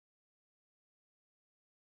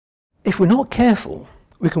If we're not careful,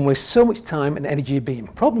 we can waste so much time and energy being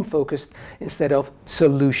problem-focused instead of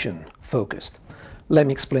solution-focused. Let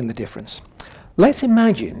me explain the difference. Let's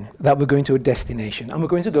imagine that we're going to a destination and we're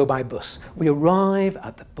going to go by bus. We arrive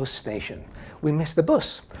at the bus station. We miss the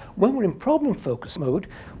bus. When we're in problem-focused mode,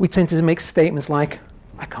 we tend to make statements like,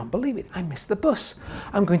 I can't believe it, I missed the bus.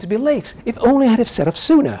 I'm going to be late. If only I'd have set off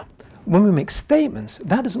sooner. When we make statements,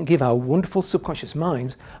 that doesn't give our wonderful subconscious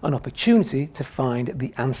minds an opportunity to find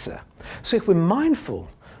the answer. So if we're mindful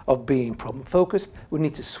of being problem-focused, we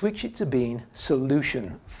need to switch it to being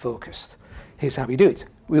solution-focused. Here's how we do it.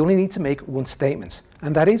 We only need to make one statement,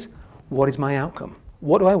 and that is, what is my outcome?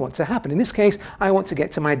 What do I want to happen? In this case, I want to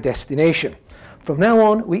get to my destination. From now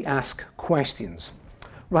on, we ask questions.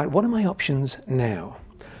 Right, what are my options now?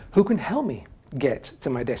 Who can help me get to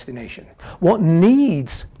my destination? What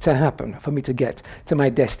needs to happen for me to get to my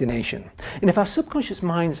destination? And if our subconscious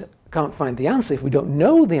minds can't find the answer, if we don't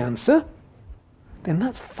know the answer, then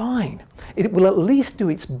that's fine. It will at least do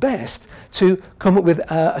its best to come up with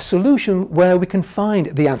a solution where we can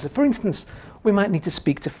find the answer. For instance, we might need to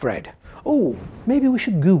speak to Fred. Oh, maybe we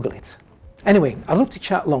should Google it. Anyway, I'd love to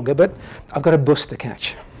chat longer, but I've got a bus to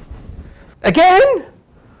catch. Again?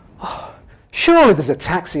 Oh, surely there's a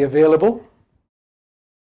taxi available.